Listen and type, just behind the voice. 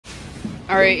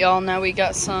All right, y'all, now we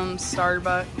got some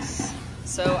Starbucks.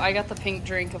 So I got the pink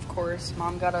drink, of course.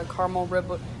 Mom got a caramel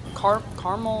ribbon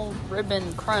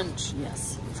crunch.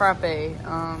 Yes. Frappe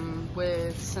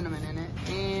with cinnamon in it.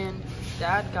 And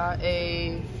Dad got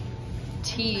a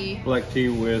tea. Black tea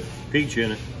with peach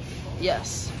in it.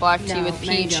 Yes, black tea with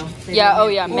peach. Mango. Yeah, oh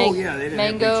yeah, Oh yeah, they didn't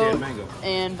have peach, they had mango.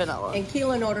 And vanilla. And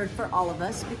Keelan ordered for all of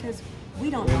us because we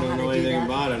don't know I how don't to know do anything that.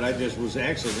 about it. I just was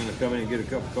actually going to come in and get a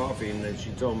cup of coffee, and then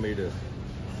she told me to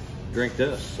drink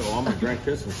this. So I'm going to drink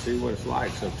this and see what it's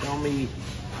like. So tell me,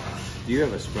 do you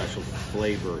have a special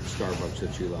flavor at Starbucks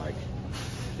that you like?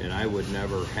 And I would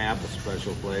never have a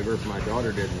special flavor if my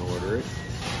daughter didn't order it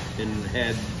and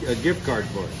had a gift card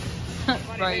for it.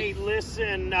 Right. Hey,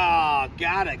 listen,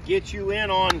 gotta get you in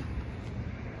on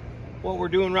what we're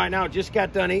doing right now. Just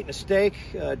got done eating a steak.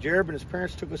 Jared and his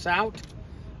parents took us out.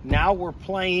 Now we're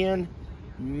playing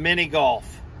mini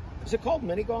golf. Is it called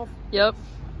mini golf? Yep.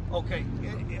 Okay,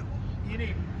 you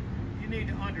need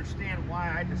to understand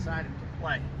why I decided to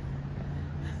play.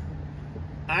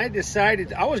 I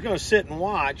decided I was going to sit and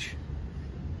watch,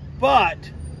 but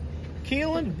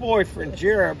Keelan's boyfriend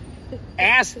Jared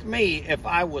asked me if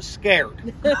I was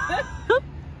scared.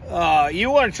 You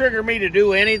want to trigger me to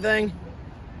do anything?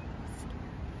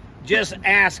 Just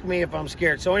ask me if I'm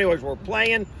scared. So anyways, we're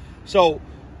playing. So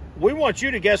we want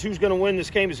you to guess who's going to win this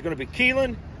game. Is it going to be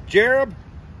Keelan, Jared,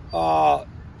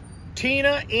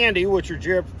 Tina, Andy, which are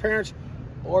Jared's parents,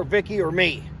 or Vicky or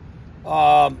me?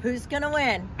 Who's going to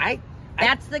win?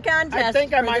 That's the contest. I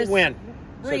think I might win.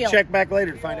 Reel. So check back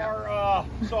later to find out.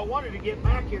 So I wanted to get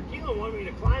back here. Keelan wanted me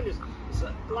to climb this. It's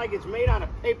like it's made out of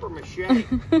paper mache.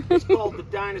 It's called the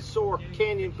Dinosaur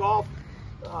Canyon Golf.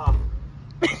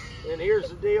 And here's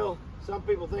the deal. Some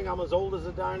people think I'm as old as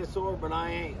a dinosaur, but I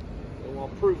ain't. And we'll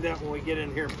prove that when we get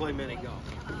in here and play mini golf.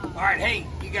 All right, hey,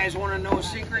 you guys want to know a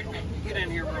secret? Get in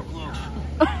here real close.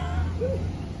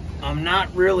 I'm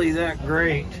not really that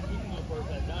great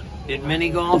at mini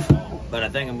golf, but I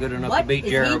think I'm good enough to beat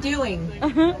Jared. What is he doing?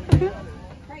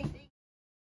 Crazy.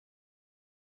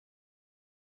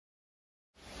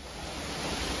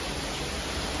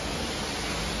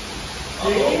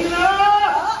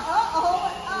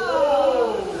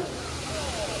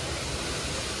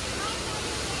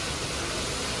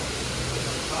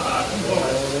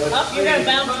 Oh, you're gonna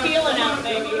bounce Keelan out,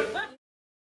 baby.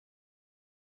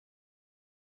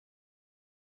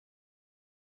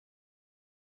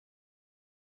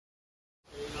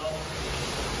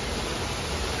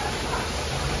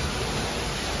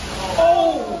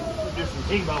 Oh! We're just some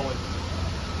T-bowing.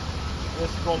 This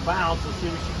is gonna bounce. Let's see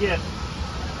what you get.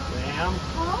 Bam.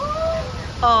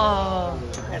 Oh.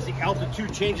 As the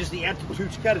altitude changes, the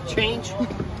attitude's got to change.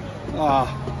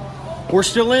 We're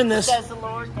still in this. Says the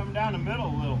Lord. Come down the middle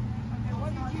a little.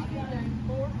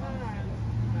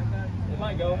 It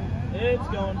might go. It's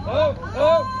going. Oh!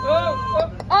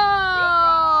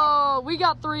 Oh, we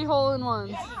got 3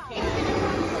 hole-in-ones.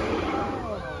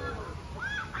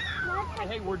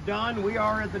 Hey, we're done. We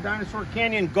are at the Dinosaur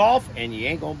Canyon Golf, and you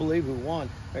ain't gonna believe who won.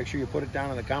 Make sure you put it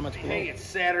down in the comments below. Hey, it's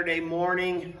Saturday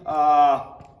morning.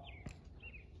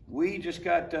 We just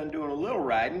got done doing a little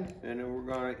riding, and then we're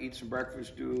gonna eat some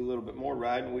breakfast, do a little bit more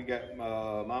riding. We got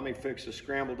Mommy fixed a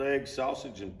scrambled eggs,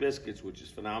 sausage, and biscuits, which is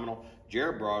phenomenal.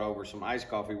 Jared brought over some iced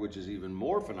coffee, which is even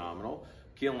more phenomenal.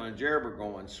 Keelan and Jared are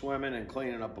going swimming and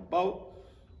cleaning up a boat.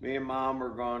 Me and Mom are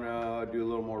gonna do a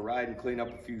little more riding, clean up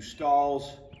a few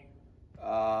stalls.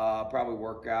 Probably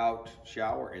work out,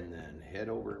 shower, and then head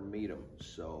over and meet them.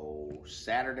 So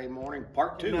Saturday morning,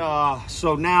 part 2.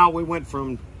 So now we went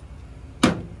from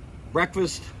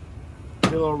breakfast,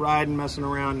 did a little riding, messing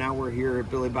around. Now we're here at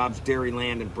Billy Bob's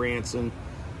Dairyland in Branson,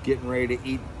 getting ready to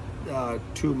eat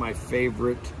 2 of my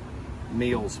favorite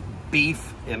meals,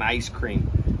 beef and ice cream.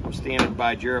 I'm standing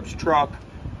by Jared's truck.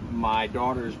 My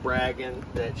daughter is bragging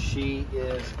that she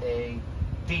is a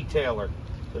detailer.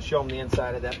 So show them the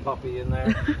inside of that puppy in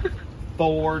there.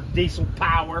 Ford, diesel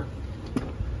power.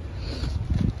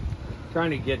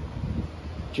 Trying to get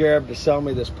Jared to sell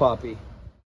me this puppy.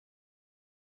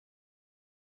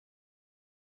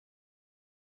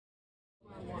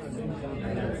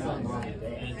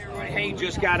 Hey,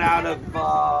 just got out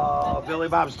of Billy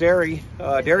Bob's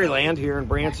Dairyland here in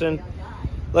Branson.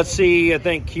 Let's see, I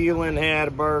think Keelan had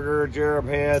a burger, Jared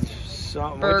had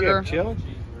something. What'd you have, chili?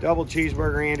 Double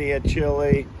cheeseburger, Andy had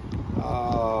chili.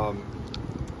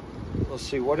 Let's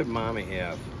see, what did Mommy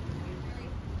have?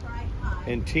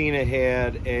 And Tina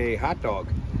had a hot dog.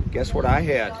 Guess what I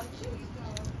had?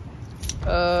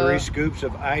 3 scoops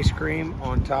of ice cream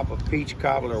on top of peach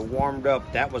cobbler warmed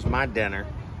up. That was my dinner.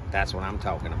 That's what I'm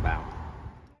talking about.